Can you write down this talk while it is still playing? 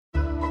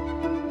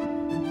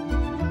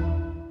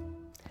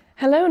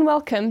Hello and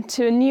welcome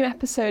to a new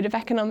episode of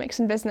Economics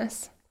and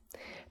Business.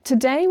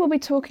 Today we'll be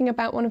talking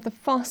about one of the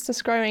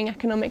fastest growing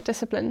economic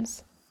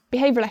disciplines,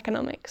 behavioural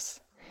economics.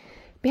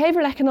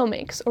 Behavioural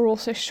economics, or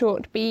also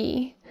short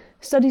BE,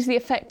 studies the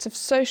effects of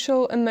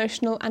social,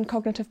 emotional and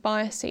cognitive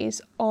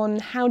biases on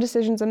how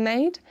decisions are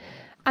made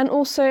and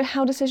also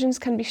how decisions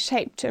can be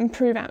shaped to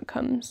improve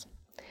outcomes.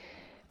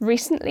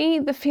 Recently,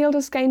 the field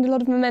has gained a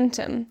lot of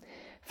momentum.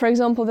 For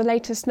example, the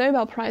latest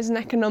Nobel Prize in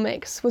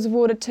Economics was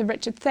awarded to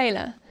Richard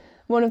Thaler,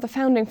 one of the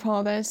founding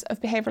fathers of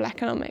behavioural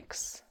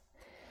economics.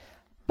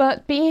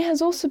 But BE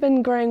has also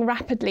been growing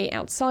rapidly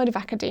outside of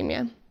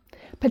academia,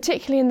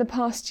 particularly in the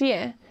past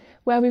year,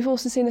 where we've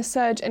also seen a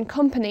surge in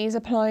companies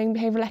applying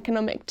behavioural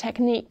economic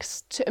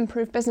techniques to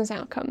improve business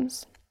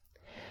outcomes.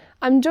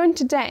 I'm joined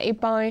today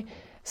by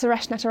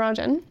Suresh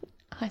Natarajan.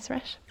 Hi,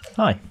 Suresh.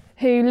 Hi.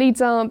 Who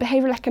leads our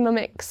behavioural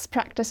economics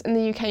practice in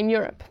the UK and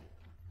Europe.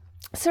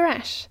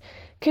 Suresh,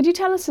 could you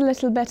tell us a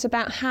little bit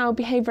about how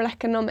behavioural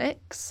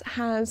economics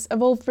has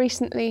evolved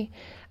recently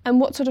and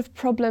what sort of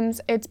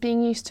problems it's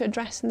being used to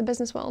address in the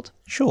business world?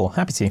 Sure,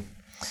 happy to.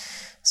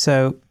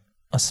 So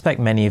I suspect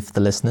many of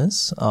the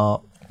listeners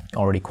are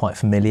already quite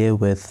familiar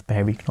with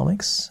behavioural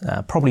economics,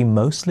 probably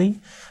mostly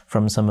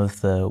from some of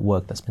the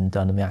work that's been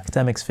done in the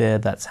academic sphere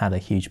that's had a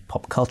huge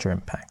pop culture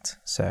impact.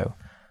 So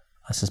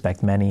I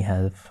suspect many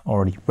have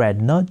already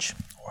read Nudge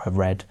or have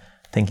read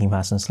Thinking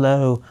Fast and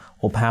Slow,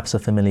 or perhaps are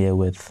familiar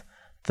with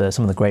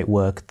some of the great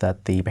work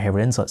that the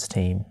Behavioural Insights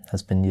team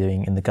has been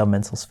doing in the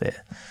governmental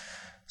sphere.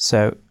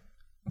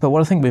 But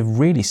what I think we've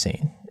really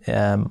seen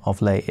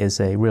of late is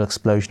a real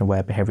explosion of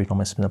where behavioural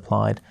economics has been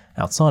applied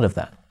outside of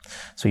that.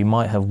 So you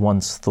might have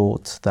once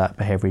thought that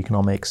behavioural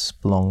economics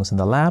belongs in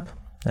the lab,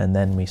 and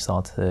then we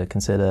start to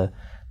consider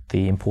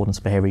the importance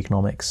of behavioural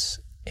economics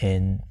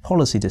in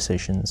policy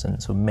decisions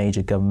and sort of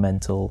major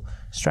governmental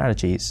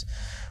strategies.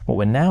 What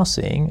we're now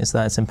seeing is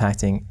that it's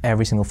impacting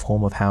every single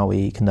form of how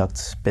we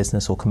conduct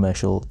business or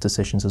commercial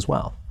decisions as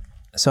well.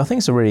 So I think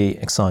it's a really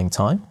exciting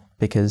time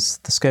because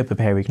the scope of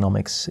behavioural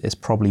economics is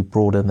probably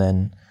broader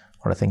than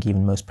what I think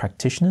even most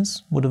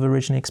practitioners would have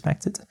originally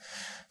expected.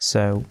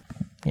 So,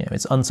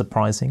 it's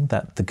unsurprising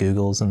that the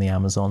Googles and the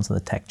Amazons and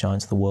the tech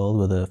giants of the world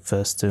were the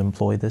first to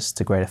employ this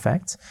to great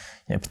effect,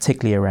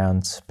 particularly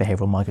around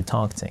behavioural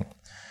micro-targeting.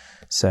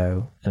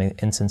 So in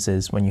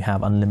instances when you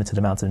have unlimited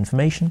amounts of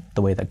information,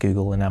 the way that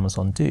Google and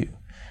Amazon do,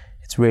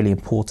 it's really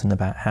important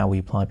about how we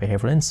apply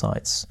behavioral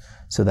insights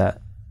so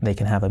that they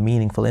can have a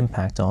meaningful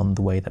impact on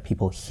the way that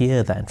people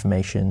hear that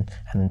information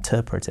and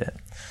interpret it.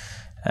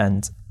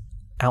 And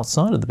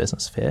outside of the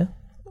business sphere,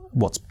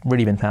 what's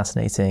really been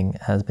fascinating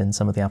has been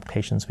some of the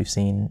applications we've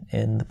seen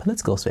in the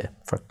political sphere,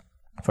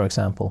 for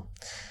example.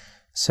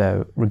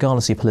 So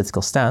regardless of your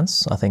political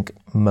stance, I think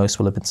most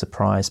will have been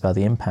surprised by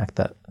the impact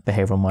that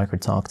behavioural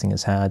micro-targeting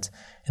has had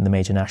in the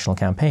major national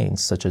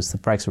campaigns, such as the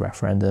Brexit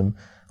referendum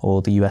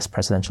or the US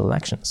presidential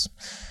elections.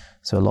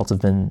 So a lot have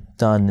been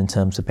done in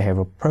terms of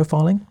behavioural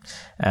profiling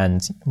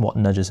and what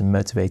nudges and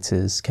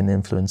motivators can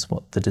influence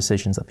what the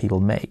decisions that people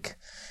make.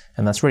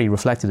 And that's really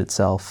reflected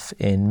itself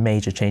in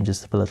major changes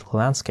to the political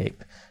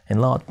landscape, in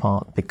large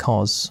part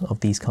because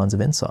of these kinds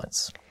of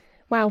insights.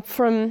 Wow,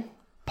 from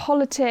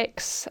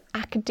politics,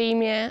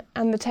 academia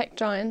and the tech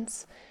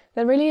giants,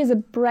 there really is a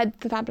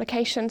breadth of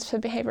applications for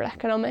behavioural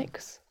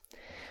economics.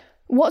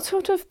 What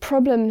sort of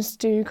problems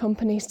do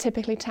companies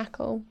typically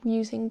tackle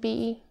using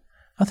BE?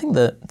 I think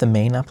that the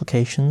main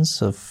applications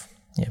of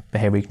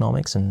behavioural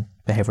economics and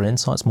behavioural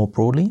insights more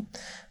broadly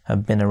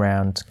have been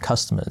around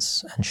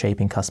customers and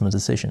shaping customer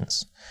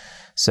decisions.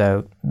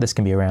 So this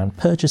can be around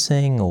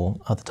purchasing or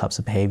other types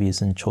of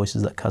behaviours and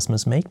choices that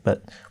customers make,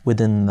 but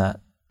within that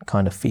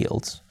kind of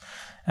field.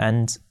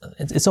 And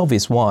it's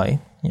obvious why.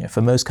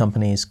 For most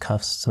companies,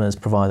 customers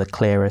provide the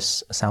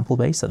clearest sample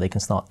base that they can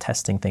start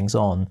testing things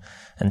on,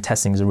 and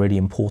testing is a really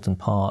important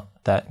part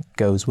that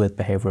goes with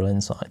behavioural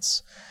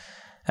insights.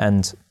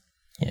 And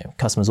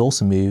customers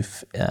also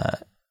move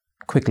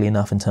quickly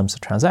enough in terms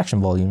of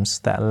transaction volumes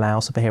that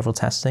allows for behavioural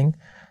testing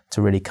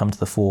to really come to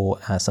the fore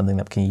as something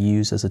that can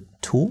use as a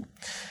tool.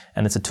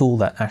 And it's a tool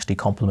that actually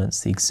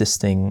complements the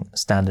existing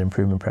standard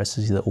improvement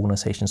processes that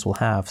organisations will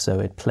have. So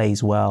it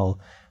plays well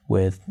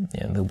with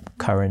the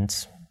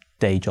current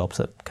day jobs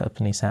that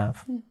companies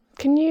have.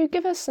 Can you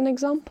give us an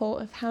example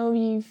of how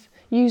you've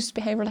used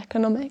behavioural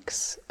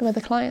economics with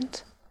a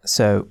client?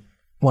 So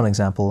one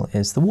example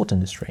is the water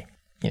industry.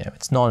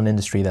 It's not an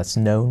industry that's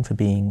known for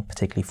being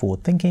particularly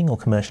forward-thinking or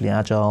commercially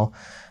agile.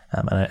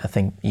 And I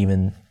think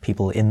even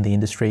people in the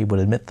industry would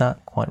admit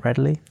that quite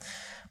readily.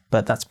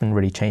 But that's been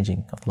really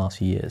changing over the last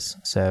few years.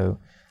 So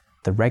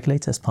the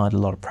regulator has applied a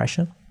lot of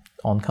pressure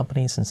on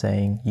companies and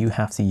saying you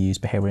have to use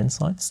behavioural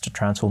insights to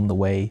transform the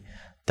way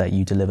that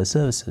you deliver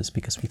services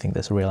because we think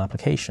there's a real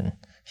application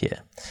here.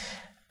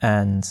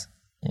 And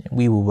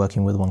we were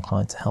working with one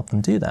client to help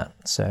them do that.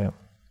 So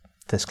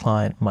this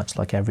client, much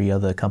like every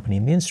other company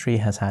in the industry,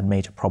 has had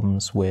major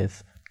problems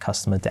with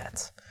customer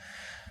debt.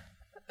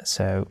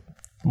 So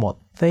what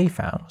they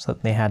found was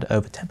that they had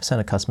over 10%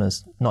 of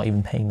customers not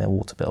even paying their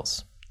water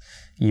bills.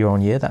 year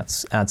on year,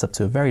 that adds up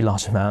to a very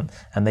large amount,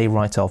 and they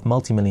write off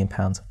multi-million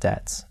pounds of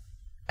debt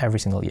every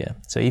single year.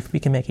 So if we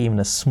can make even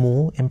a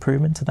small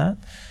improvement to that,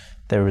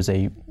 there is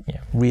a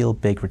real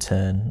big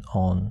return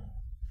on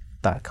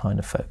that kind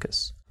of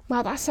focus.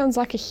 Wow, that sounds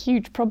like a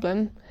huge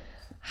problem.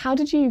 How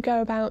did you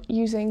go about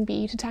using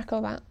BE to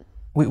tackle that?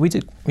 We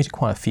did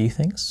quite a few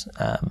things.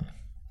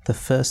 The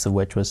first of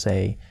which was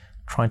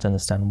trying to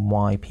understand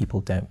why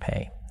people don't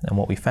pay. And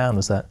what we found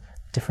was that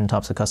different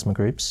types of customer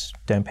groups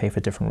don't pay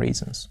for different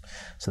reasons.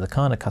 So the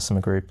kind of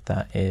customer group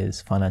that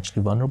is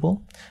financially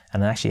vulnerable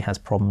and actually has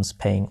problems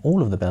paying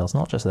all of the bills,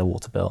 not just their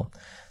water bill,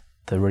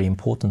 the really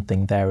important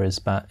thing there is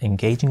about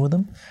engaging with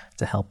them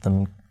to help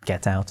them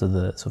get out of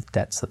the sort of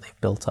debts that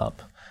they've built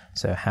up.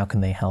 So how can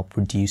they help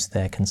reduce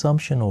their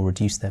consumption or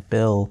reduce their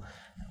bill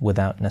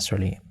without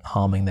necessarily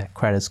harming their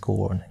credit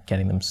score and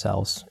getting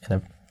themselves in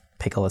a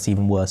pickle that's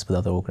even worse with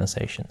other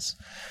organizations.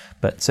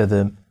 But so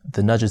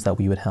the nudges that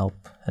we would help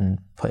and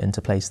put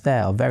into place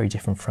there are very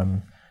different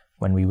from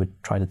when we would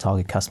try to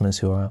target customers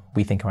who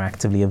we think are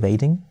actively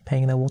evading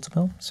paying their water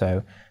bill.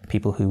 So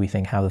people who we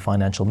think have the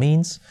financial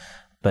means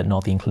but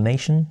not the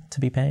inclination to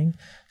be paying.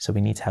 So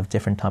we need to have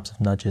different types of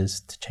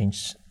nudges to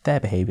change their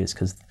behaviors,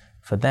 because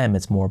for them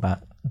it's more about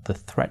the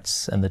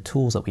threats and the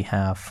tools that we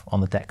have on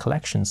the debt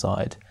collection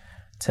side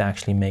to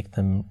actually make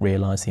them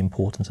realize the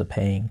importance of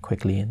paying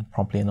quickly and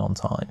promptly and on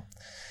time.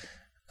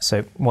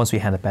 So once we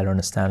had a better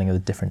understanding of the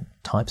different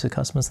types of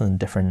customers and the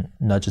different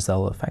nudges that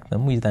will affect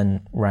them, we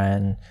then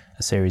ran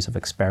a series of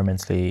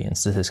experimentally and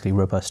statistically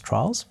robust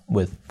trials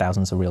with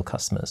thousands of real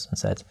customers and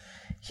said,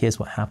 here's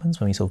what happens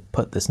when we sort of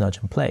put this nudge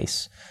in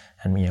place.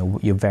 And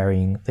you're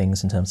varying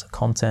things in terms of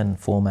content,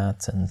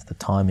 format, and the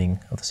timing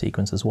of the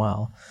sequence as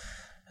well.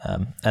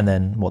 And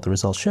then what the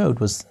results showed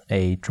was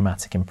a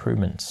dramatic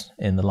improvement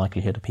in the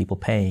likelihood of people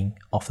paying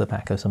off the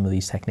back of some of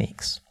these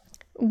techniques.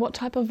 What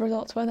type of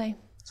results were they?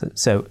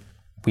 So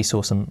we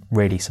saw some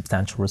really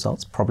substantial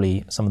results,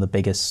 probably some of the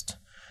biggest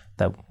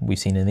that we've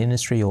seen in the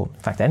industry, or in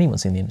fact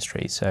anyone's in the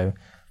industry. So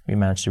we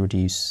managed to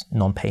reduce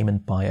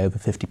non-payment by over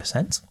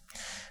 50%,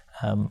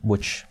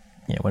 which,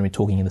 when we're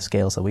talking in the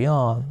scales that we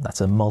are, that's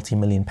a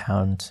multi-million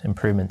pound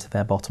improvement to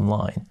their bottom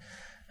line.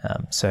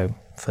 So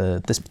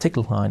for this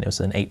particular client, it was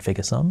an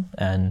 8-figure sum,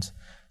 and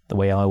the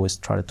way I always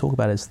try to talk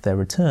about it is their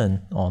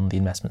return on the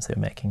investments they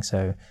were making.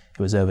 So it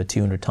was over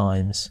 200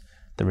 times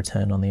the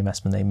return on the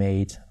investment they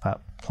made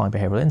about applying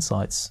behavioural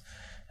insights,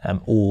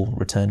 all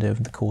returned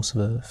over the course of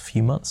a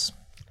few months.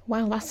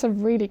 Wow, that's a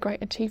really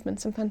great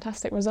achievement, some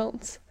fantastic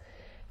results.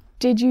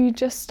 Did you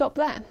just stop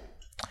there?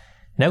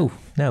 No,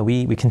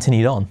 we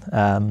continued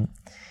on.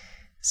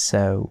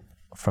 So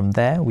from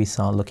there, we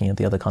started looking at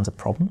the other kinds of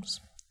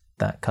problems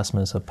that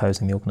customers are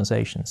posing the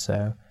organisation.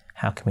 So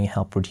how can we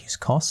help reduce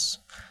costs?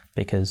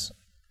 Because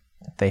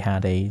they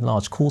had a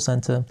large call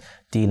centre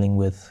dealing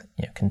with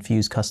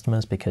confused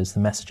customers because the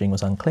messaging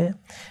was unclear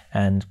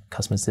and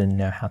customers didn't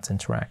know how to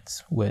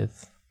interact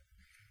with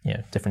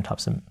different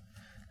types of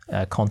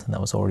content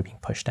that was already being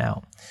pushed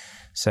out.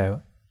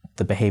 So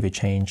the behaviour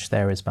change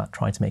there is about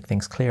trying to make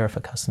things clearer for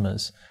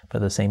customers, but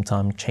at the same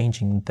time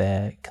changing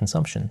their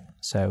consumption.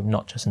 So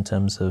not just in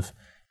terms of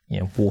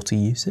water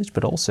usage,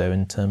 but also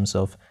in terms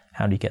of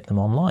how do you get them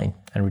online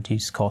and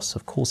reduce costs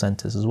of call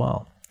centres as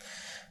well.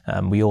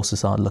 We also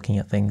started looking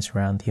at things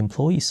around the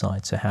employee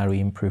side. So how do we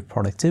improve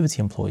productivity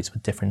of employees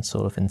with different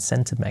sort of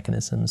incentive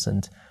mechanisms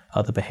and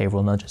other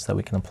behavioural nudges that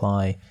we can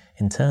apply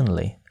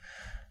internally.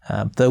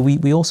 Though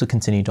we also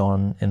continued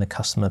on in the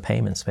customer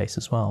payment space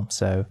as well.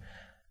 So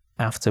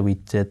after we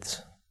did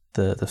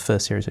the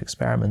first series of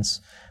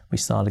experiments, we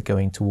started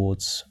going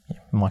towards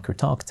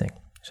micro-targeting.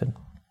 So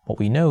what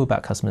we know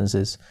about customers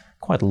is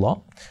quite a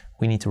lot.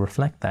 We need to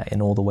reflect that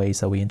in all the ways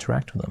that we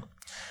interact with them.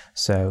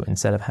 So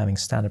instead of having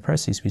standard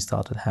processes, we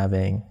started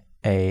having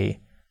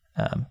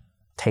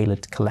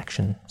tailored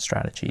collection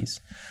strategies,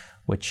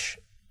 which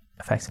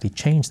effectively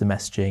change the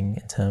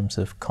messaging in terms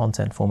of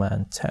content, format,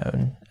 and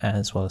tone,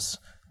 as well as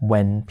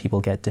when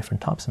people get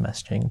different types of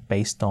messaging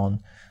based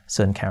on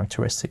certain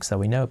characteristics that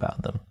we know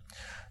about them.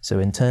 So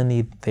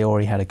internally, they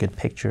already had a good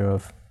picture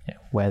of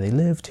where they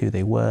lived, who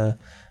they were.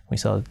 We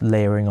started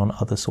layering on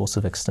other sorts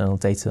of external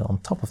data on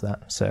top of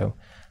that. So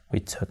we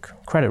took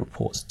credit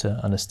reports to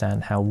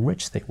understand how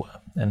rich they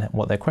were and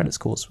what their credit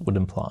scores would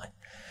imply.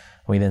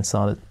 We then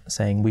started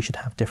saying we should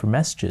have different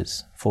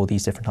messages for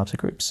these different types of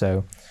groups.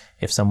 So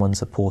if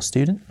someone's a poor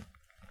student,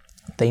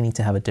 they need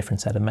to have a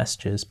different set of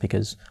messages,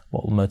 because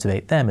what will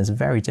motivate them is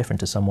very different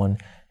to someone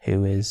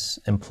who is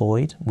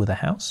employed with a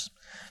house,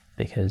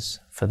 because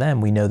for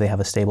them, we know they have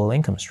a stable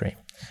income stream.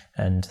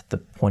 And the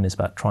point is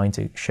about trying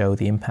to show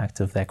the impact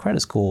of their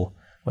credit score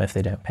if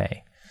they don't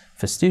pay.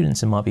 For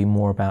students, it might be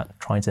more about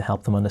trying to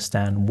help them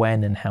understand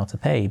when and how to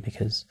pay,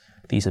 because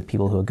these are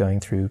people who are going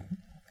through,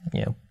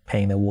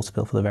 paying their water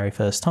bill for the very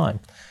first time.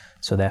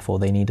 So therefore,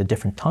 they need a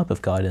different type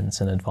of guidance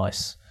and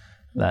advice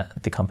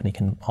that the company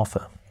can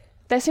offer.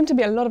 There seem to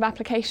be a lot of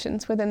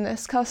applications within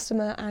this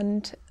customer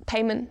and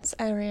payments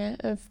area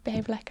of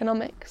behavioural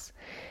economics.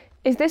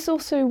 Is this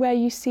also where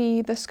you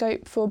see the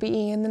scope for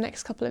BE in the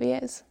next couple of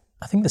years?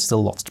 I think there's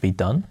still lots to be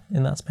done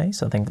in that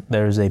space. I think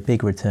there is a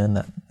big return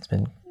that's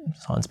been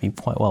starting to be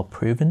quite well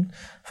proven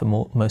for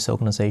most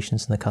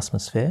organizations in the customer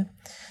sphere.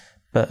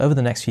 But over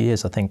the next few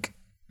years, I think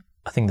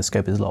the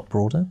scope is a lot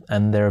broader,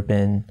 and there have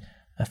been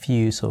a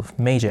few sort of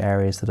major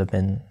areas that have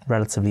been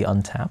relatively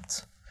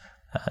untapped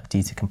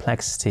due to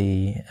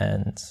complexity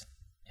and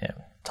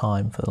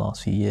time for the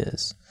last few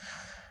years.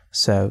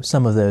 So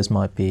some of those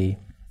might be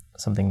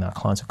something that our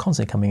clients are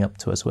constantly coming up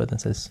to us with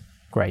and says,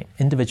 great,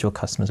 individual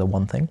customers are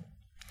one thing,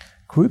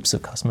 groups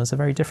of customers are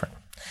very different.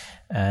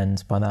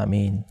 And by that I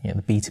mean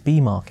the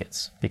B2B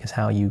markets, because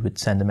how you would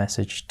send a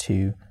message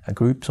to a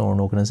group or an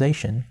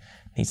organization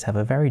needs to have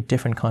a very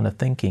different kind of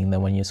thinking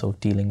than when you're sort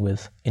of dealing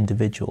with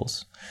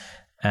individuals.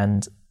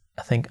 And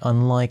I think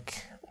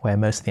unlike where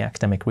most of the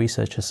academic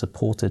research has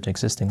supported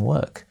existing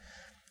work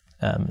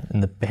in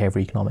the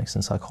behavioral economics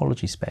and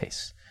psychology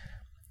space,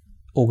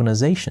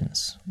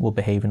 organizations will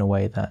behave in a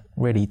way that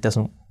really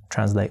doesn't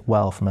translate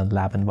well from a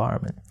lab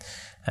environment.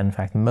 And in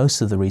fact,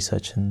 most of the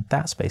research in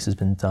that space has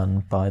been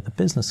done by the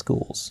business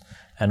schools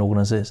and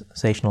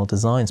organizational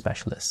design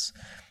specialists.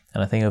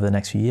 And I think over the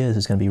next few years,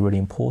 it's going to be really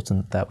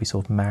important that we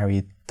sort of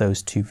marry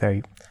those two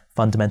very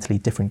fundamentally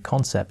different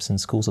concepts and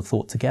schools of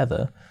thought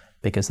together,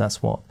 because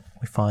that's what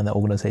we find that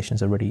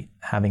organizations are really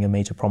having a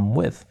major problem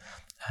with.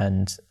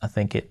 And I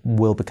think it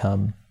will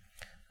become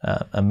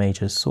a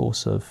major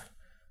source of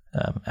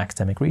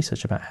academic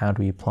research about how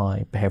do we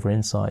apply behavioral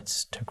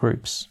insights to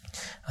groups.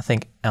 I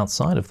think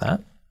outside of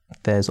that,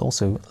 there's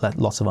also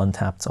lots of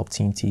untapped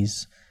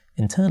opportunities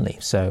internally.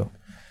 So,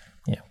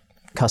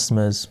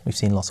 customers, we've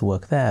seen lots of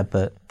work there,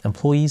 but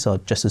employees are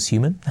just as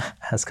human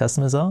as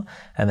customers are,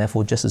 and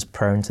therefore just as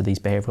prone to these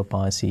behavioral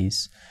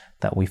biases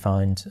that we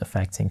find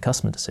affecting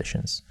customer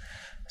decisions.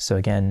 So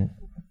again,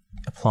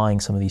 applying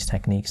some of these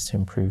techniques to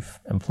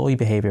improve employee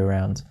behavior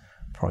around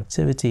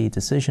productivity,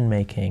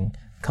 decision-making,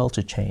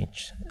 culture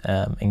change,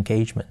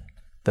 engagement,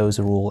 those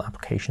are all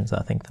applications that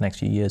I think the next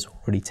few years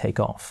will really take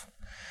off.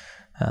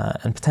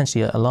 And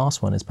potentially a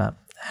last one is about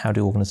how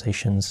do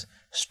organizations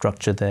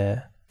structure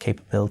their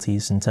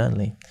capabilities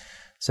internally.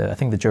 So I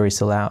think the jury's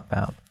still out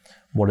about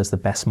what is the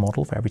best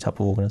model for every type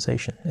of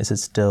organization. Is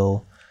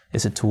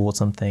it towards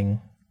something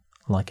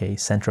like a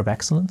center of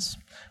excellence,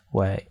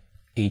 where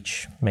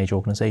each major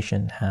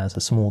organization has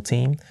a small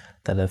team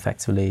that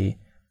effectively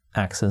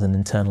acts as an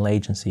internal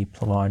agency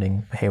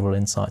providing behavioral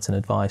insights and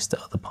advice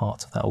to other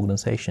parts of that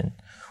organization?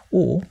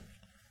 Or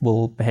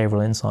will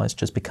behavioral insights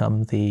just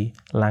become the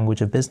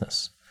language of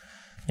business?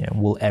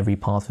 Will every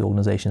part of the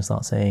organization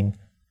start saying,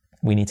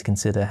 we need to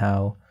consider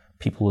how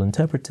people will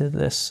interpret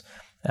this,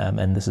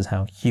 and this is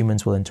how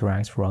humans will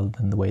interact rather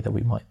than the way that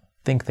we might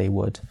think they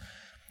would?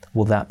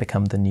 Will that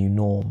become the new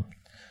norm?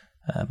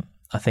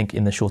 I think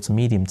in the short to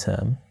medium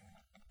term,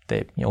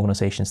 the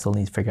organizations still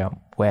need to figure out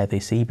where they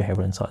see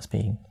behavioral insights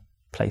being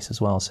placed as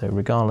well. So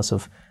regardless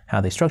of how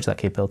they structure that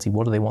capability,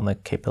 what do they want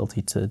that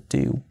capability to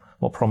do?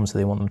 What problems do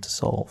they want them to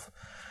solve?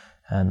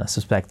 And I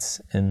suspect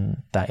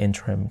in that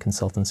interim,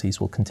 consultancies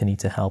will continue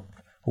to help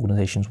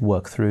organizations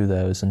work through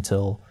those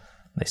until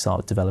they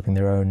start developing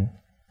their own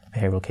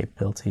behavioral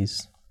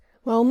capabilities.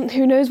 Well,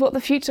 who knows what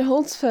the future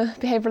holds for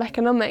behavioural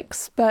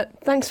economics, but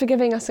thanks for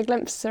giving us a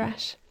glimpse,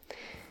 Suresh.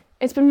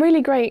 It's been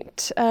really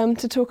great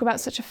to talk about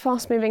such a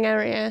fast-moving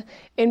area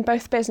in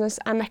both business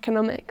and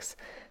economics.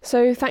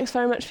 So thanks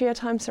very much for your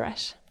time,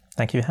 Suresh.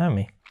 Thank you for having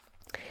me.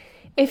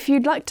 If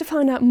you'd like to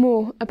find out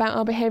more about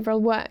our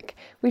behavioural work,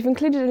 we've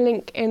included a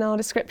link in our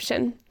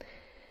description.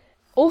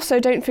 Also,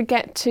 don't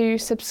forget to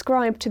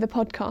subscribe to the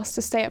podcast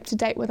to stay up to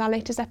date with our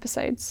latest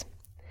episodes.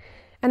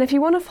 And if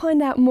you want to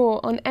find out more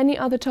on any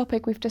other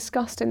topic we've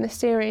discussed in this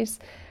series,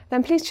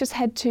 then please just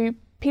head to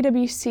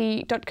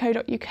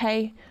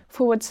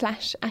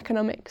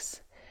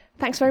pwc.co.uk/economics.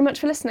 Thanks very much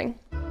for listening.